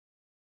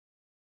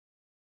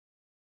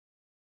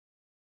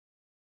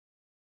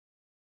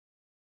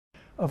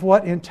of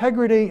what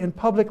integrity in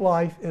public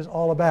life is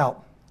all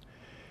about.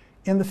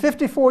 In the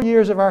 54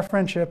 years of our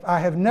friendship, I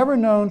have never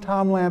known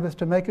Tom Lambeth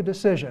to make a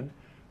decision,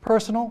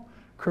 personal,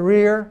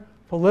 career,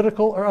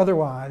 political, or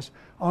otherwise,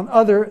 on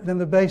other than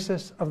the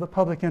basis of the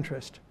public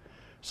interest.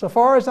 So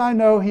far as I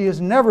know, he has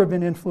never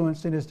been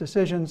influenced in his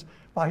decisions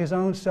by his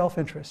own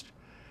self-interest.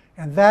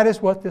 And that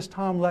is what this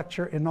Tom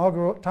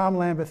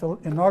Lambeth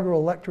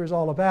Inaugural Lecture is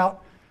all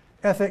about: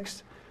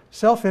 ethics,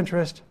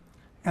 self-interest,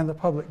 and the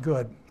public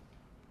good.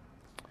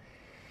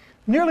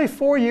 Nearly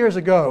 4 years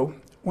ago,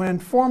 when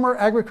former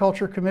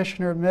Agriculture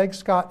Commissioner Meg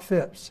Scott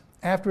Phipps,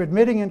 after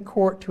admitting in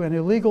court to an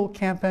illegal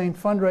campaign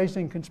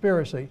fundraising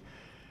conspiracy,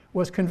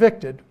 was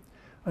convicted,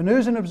 a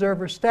News and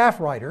Observer staff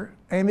writer,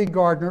 Amy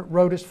Gardner,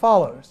 wrote as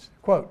follows,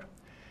 quote,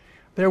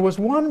 "There was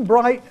one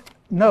bright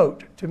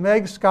note to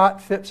Meg Scott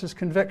Phipps's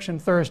conviction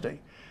Thursday.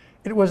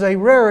 It was a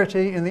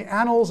rarity in the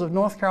annals of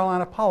North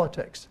Carolina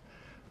politics.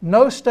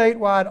 No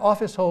statewide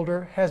office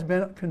holder has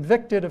been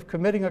convicted of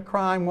committing a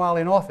crime while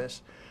in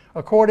office,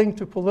 according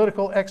to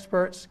political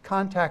experts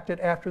contacted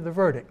after the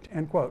verdict,"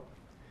 end quote.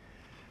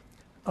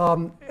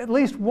 At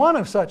least one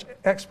of such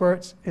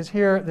experts is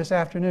here this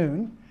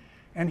afternoon,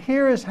 and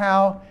here is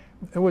how,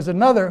 there was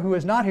another who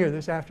is not here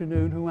this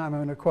afternoon, whom I'm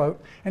going to quote,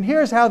 and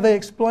here's how they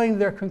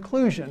explained their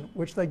conclusion,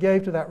 which they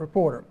gave to that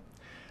reporter.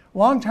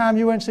 Longtime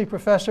UNC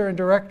professor and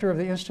director of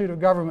the Institute of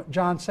Government,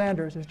 John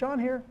Sanders. Is John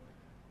here?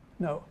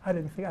 No, I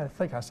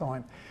think I saw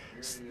him.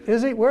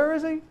 Is he? Where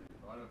is he?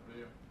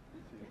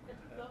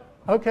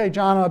 Okay,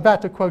 John, I'm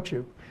about to quote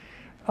you.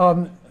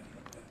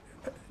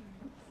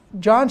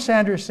 John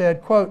Sanders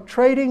said, quote,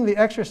 "Trading the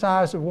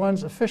exercise of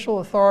one's official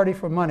authority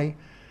for money,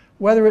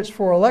 whether it's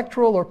for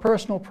electoral or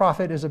personal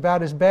profit, is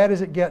about as bad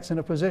as it gets in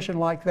a position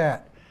like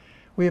that.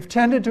 We have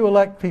tended to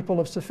elect people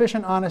of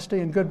sufficient honesty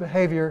and good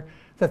behavior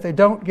that they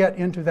don't get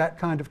into that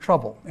kind of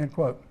trouble," end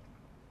quote.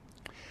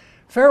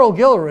 Farrell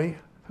Guillory,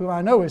 who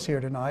I know is here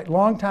tonight,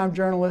 longtime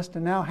journalist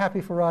and now,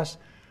 happy for us,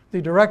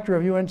 the director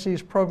of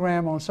UNC's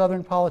program on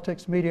Southern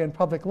politics, media, and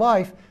public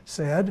life,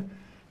 said,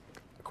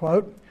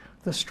 quote,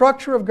 "The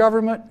structure of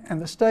government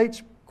and the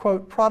state's,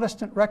 quote,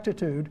 Protestant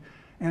rectitude,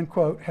 end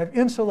quote, have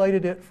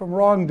insulated it from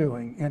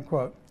wrongdoing," end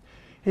quote.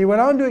 He went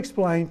on to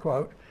explain,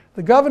 quote,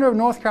 "The governor of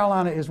North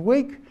Carolina is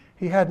weak.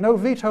 He had no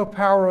veto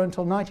power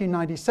until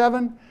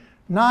 1997.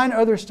 9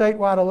 other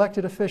statewide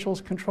elected officials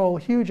control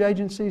huge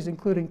agencies,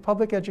 including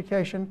public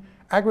education,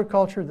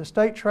 agriculture, the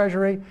state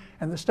treasury,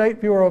 and the State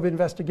Bureau of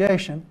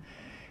Investigation.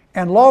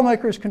 And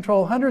lawmakers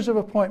control hundreds of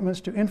appointments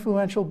to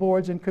influential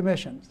boards and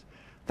commissions.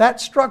 That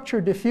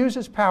structure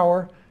diffuses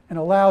power and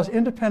allows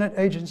independent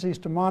agencies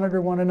to monitor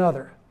one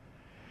another.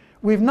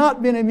 We've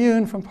not been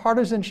immune from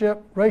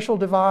partisanship, racial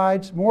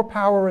divides, more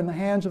power in the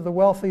hands of the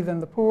wealthy than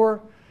the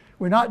poor.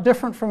 We're not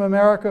different from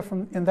America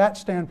in that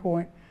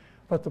standpoint,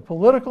 but the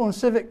political and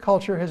civic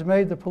culture has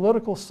made the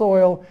political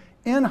soil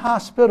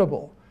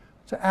inhospitable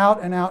to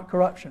out-and-out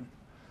corruption.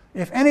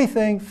 If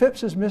anything,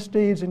 Phipps's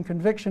misdeeds and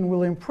conviction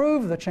will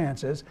improve the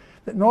chances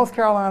that North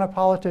Carolina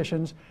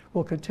politicians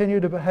will continue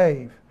to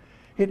behave.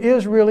 It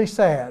is really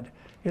sad.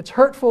 It's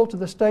hurtful to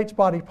the state's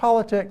body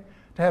politic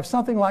to have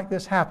something like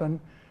this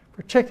happen,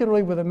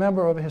 particularly with a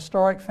member of a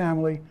historic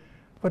family,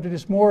 but it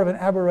is more of an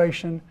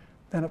aberration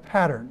than a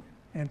pattern,"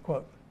 end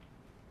quote.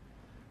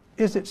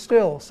 Is it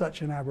still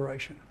such an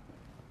aberration?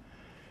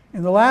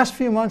 In the last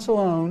few months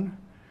alone,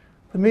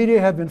 the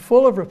media have been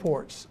full of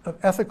reports of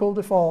ethical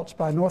defaults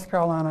by North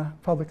Carolina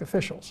public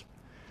officials.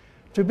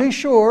 To be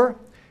sure,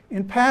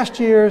 in past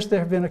years there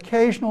have been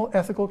occasional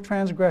ethical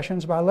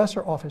transgressions by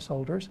lesser office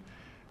holders,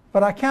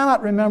 but I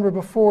cannot remember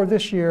before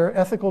this year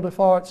ethical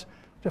defaults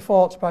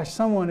by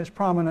someone as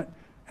prominent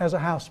as a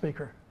House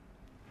Speaker.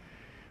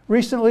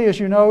 Recently, as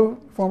you know,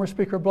 former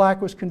Speaker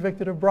Black was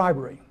convicted of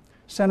bribery,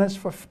 sentenced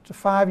to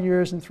 5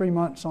 years and 3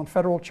 months on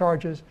federal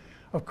charges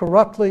of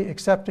corruptly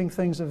accepting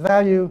things of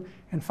value,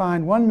 and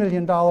fined $1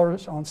 million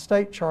on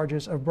state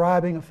charges of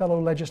bribing a fellow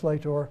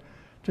legislator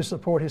to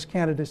support his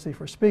candidacy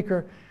for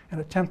Speaker and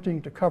attempting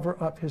to cover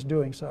up his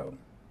doing so.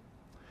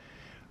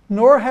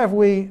 Nor have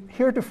we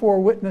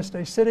heretofore witnessed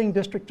a sitting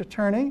district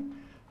attorney,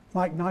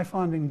 Mike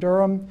Nifond in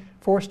Durham,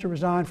 forced to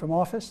resign from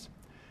office.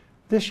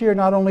 This year,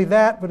 not only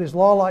that, but his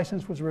law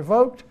license was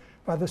revoked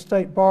by the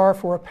state bar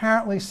for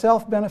apparently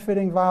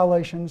self-benefiting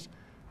violations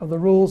of the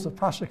rules of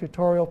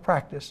prosecutorial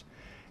practice,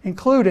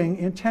 including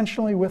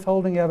intentionally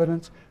withholding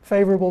evidence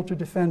favorable to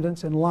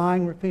defendants and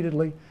lying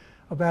repeatedly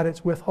about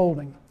its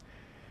withholding.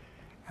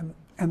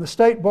 And the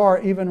state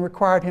bar even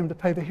required him to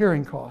pay the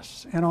hearing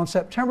costs. And on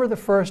September the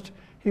 1st,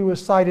 he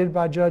was cited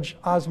by Judge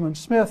Osmond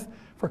Smith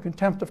for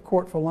contempt of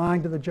court for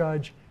lying to the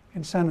judge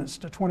and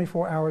sentenced to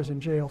 24 hours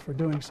in jail for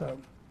doing so.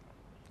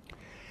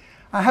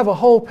 I have a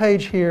whole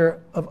page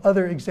here of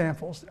other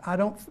examples. I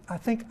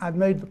think I've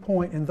made the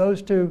point in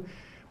those two,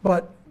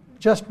 but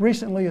just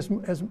recently, as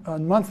a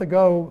month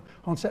ago,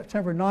 on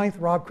September 9th,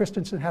 Rob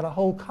Christensen had a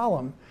whole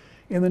column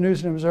in the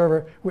News and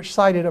Observer which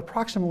cited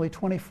approximately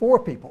 24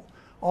 people,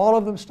 all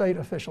of them state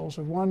officials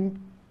of one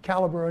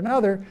caliber or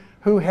another,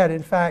 who had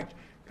in fact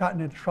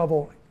gotten into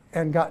trouble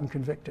and gotten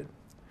convicted.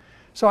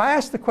 So I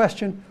asked the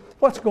question,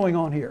 what's going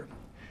on here?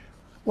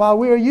 While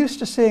we are used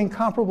to seeing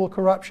comparable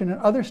corruption in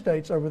other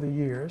states over the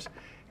years,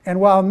 and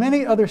while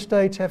many other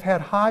states have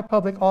had high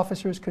public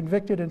officers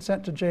convicted and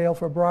sent to jail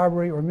for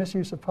bribery or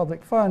misuse of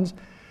public funds,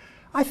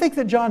 I think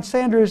that John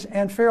Sanders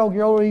and Farrell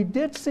Gilroy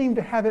did seem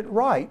to have it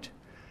right.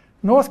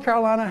 North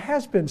Carolina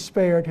has been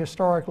spared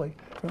historically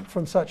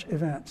from such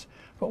events.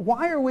 But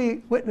why are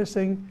we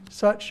witnessing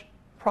such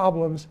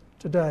problems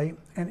today,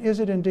 and is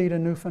it indeed a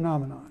new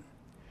phenomenon?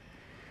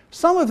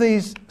 Some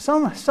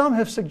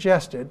have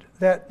suggested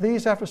that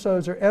these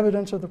episodes are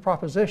evidence of the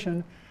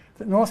proposition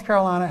that North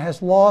Carolina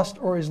has lost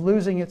or is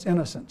losing its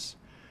innocence.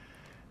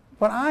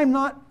 But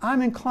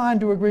I'm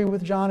inclined to agree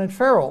with John and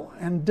Farrell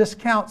and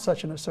discount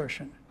such an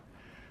assertion.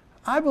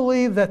 I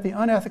believe that the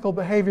unethical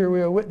behavior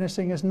we are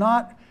witnessing is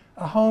not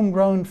a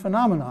homegrown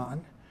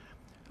phenomenon.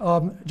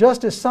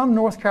 Just as some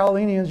North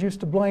Carolinians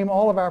used to blame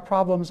all of our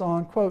problems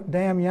on, quote,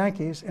 damn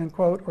Yankees, end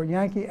quote, or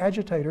Yankee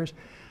agitators,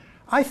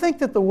 I think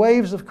that the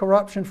waves of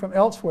corruption from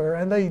elsewhere,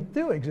 and they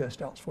do exist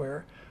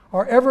elsewhere,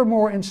 are ever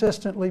more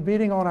insistently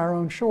beating on our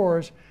own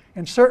shores,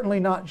 and certainly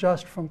not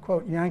just from,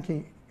 quote,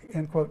 Yankee,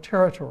 end quote,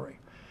 territory.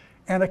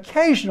 And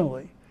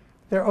occasionally,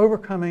 they're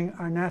overcoming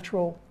our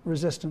natural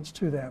resistance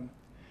to them.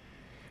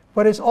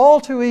 But it's all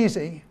too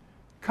easy,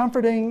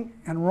 comforting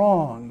and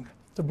wrong,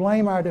 to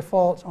blame our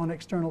defaults on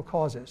external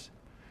causes.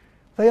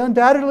 They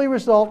undoubtedly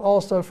result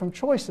also from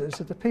choices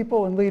that the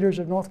people and leaders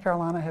of North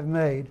Carolina have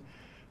made,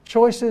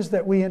 choices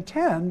that we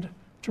intend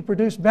to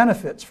produce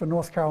benefits for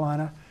North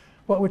Carolina,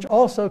 but which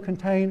also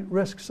contain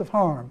risks of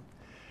harm.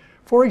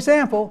 For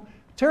example,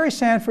 Terry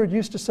Sanford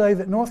used to say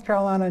that North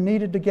Carolina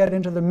needed to get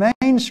into the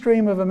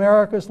mainstream of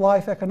America's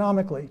life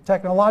economically,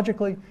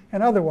 technologically,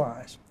 and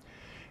otherwise.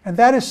 And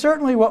that is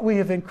certainly what we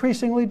have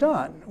increasingly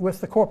done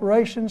with the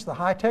corporations, the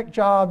high-tech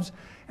jobs,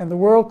 and the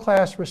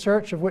world-class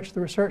research of which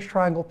the Research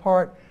Triangle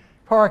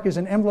Park is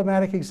an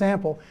emblematic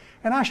example.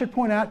 And I should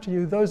point out to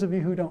you, those of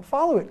you who don't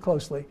follow it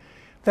closely,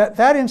 that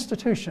that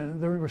institution,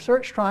 the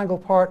Research Triangle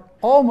Park,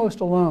 almost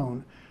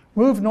alone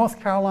moved North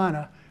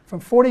Carolina from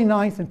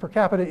 49th in per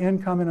capita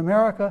income in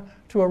America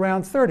to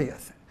around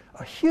 30th,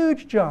 a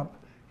huge jump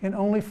in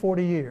only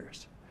 40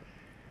 years.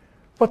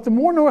 But the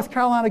more North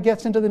Carolina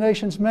gets into the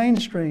nation's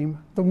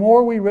mainstream, the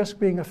more we risk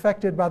being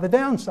affected by the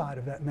downside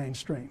of that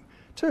mainstream,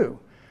 too.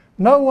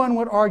 No one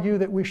would argue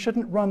that we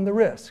shouldn't run the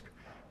risk,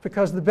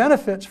 because the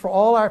benefits for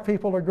all our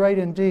people are great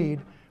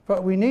indeed,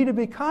 but we need to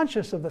be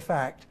conscious of the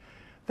fact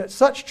that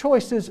such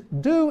choices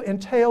do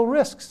entail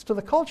risks to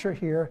the culture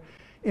here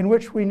in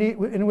which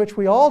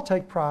we all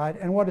take pride,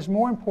 and what is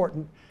more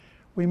important,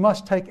 we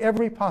must take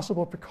every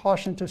possible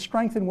precaution to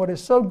strengthen what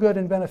is so good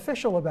and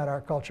beneficial about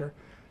our culture,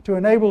 to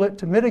enable it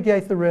to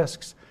mitigate the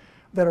risks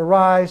that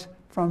arise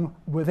from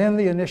within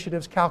the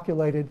initiatives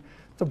calculated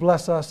to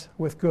bless us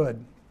with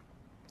good.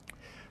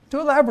 To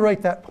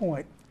elaborate that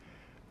point,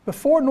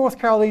 before North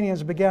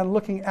Carolinians began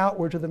looking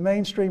outward to the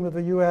mainstream of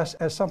the U.S.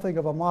 as something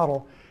of a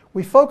model,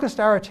 we focused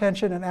our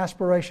attention and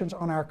aspirations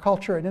on our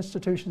culture and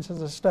institutions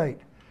as a state.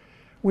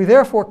 We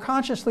therefore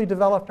consciously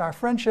developed our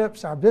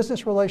friendships, our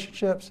business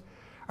relationships,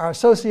 our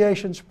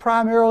associations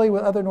primarily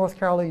with other North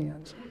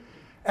Carolinians.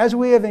 As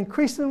we have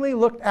increasingly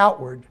looked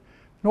outward,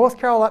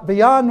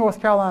 beyond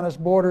North Carolina's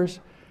borders,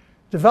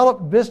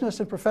 developed business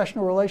and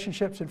professional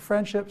relationships and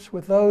friendships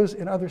with those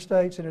in other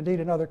states and indeed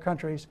in other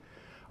countries,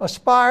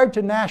 aspired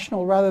to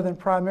national rather than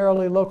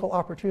primarily local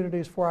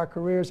opportunities for our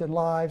careers and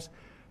lives,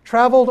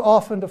 traveled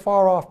often to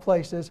far-off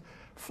places,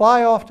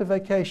 fly off to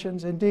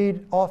vacations,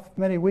 indeed off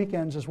many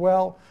weekends as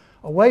well,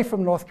 away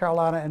from North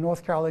Carolina and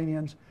North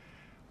Carolinians.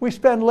 We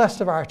spend less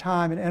of our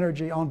time and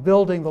energy on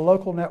building the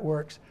local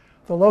networks,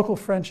 the local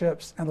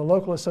friendships, and the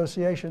local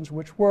associations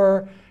which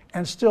were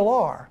and still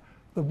are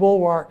the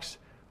bulwarks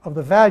of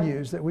the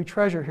values that we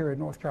treasure here in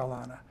North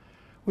Carolina.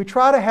 We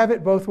try to have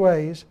it both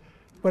ways,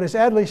 but as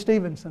Adlai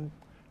Stevenson,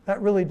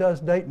 that really does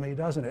date me,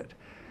 doesn't it,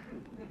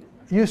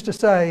 used to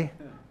say,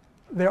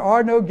 there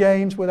are no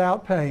gains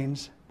without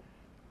pains,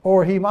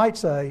 or he might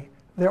say,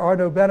 there are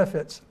no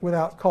benefits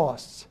without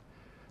costs.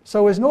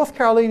 So as North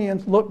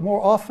Carolinians look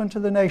more often to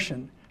the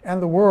nation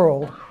and the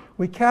world,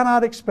 we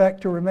cannot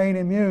expect to remain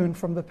immune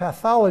from the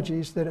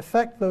pathologies that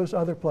affect those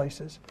other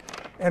places.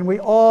 And we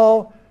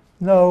all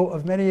know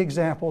of many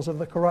examples of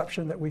the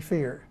corruption that we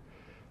fear.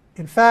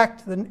 In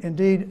fact,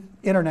 the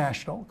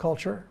international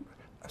culture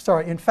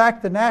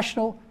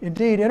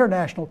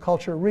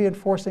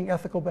reinforcing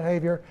ethical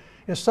behavior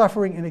is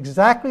suffering in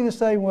exactly the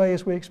same way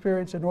as we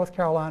experience in North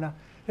Carolina,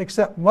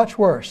 except much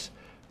worse,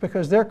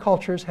 because their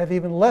cultures have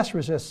even less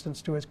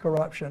resistance to its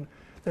corruption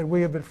than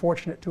we have been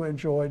fortunate to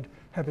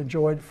have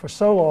enjoyed for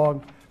so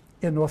long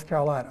in North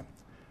Carolina.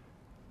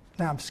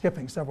 Now I'm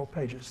skipping several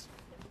pages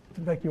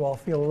to make you all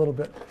feel a little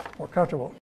bit more comfortable.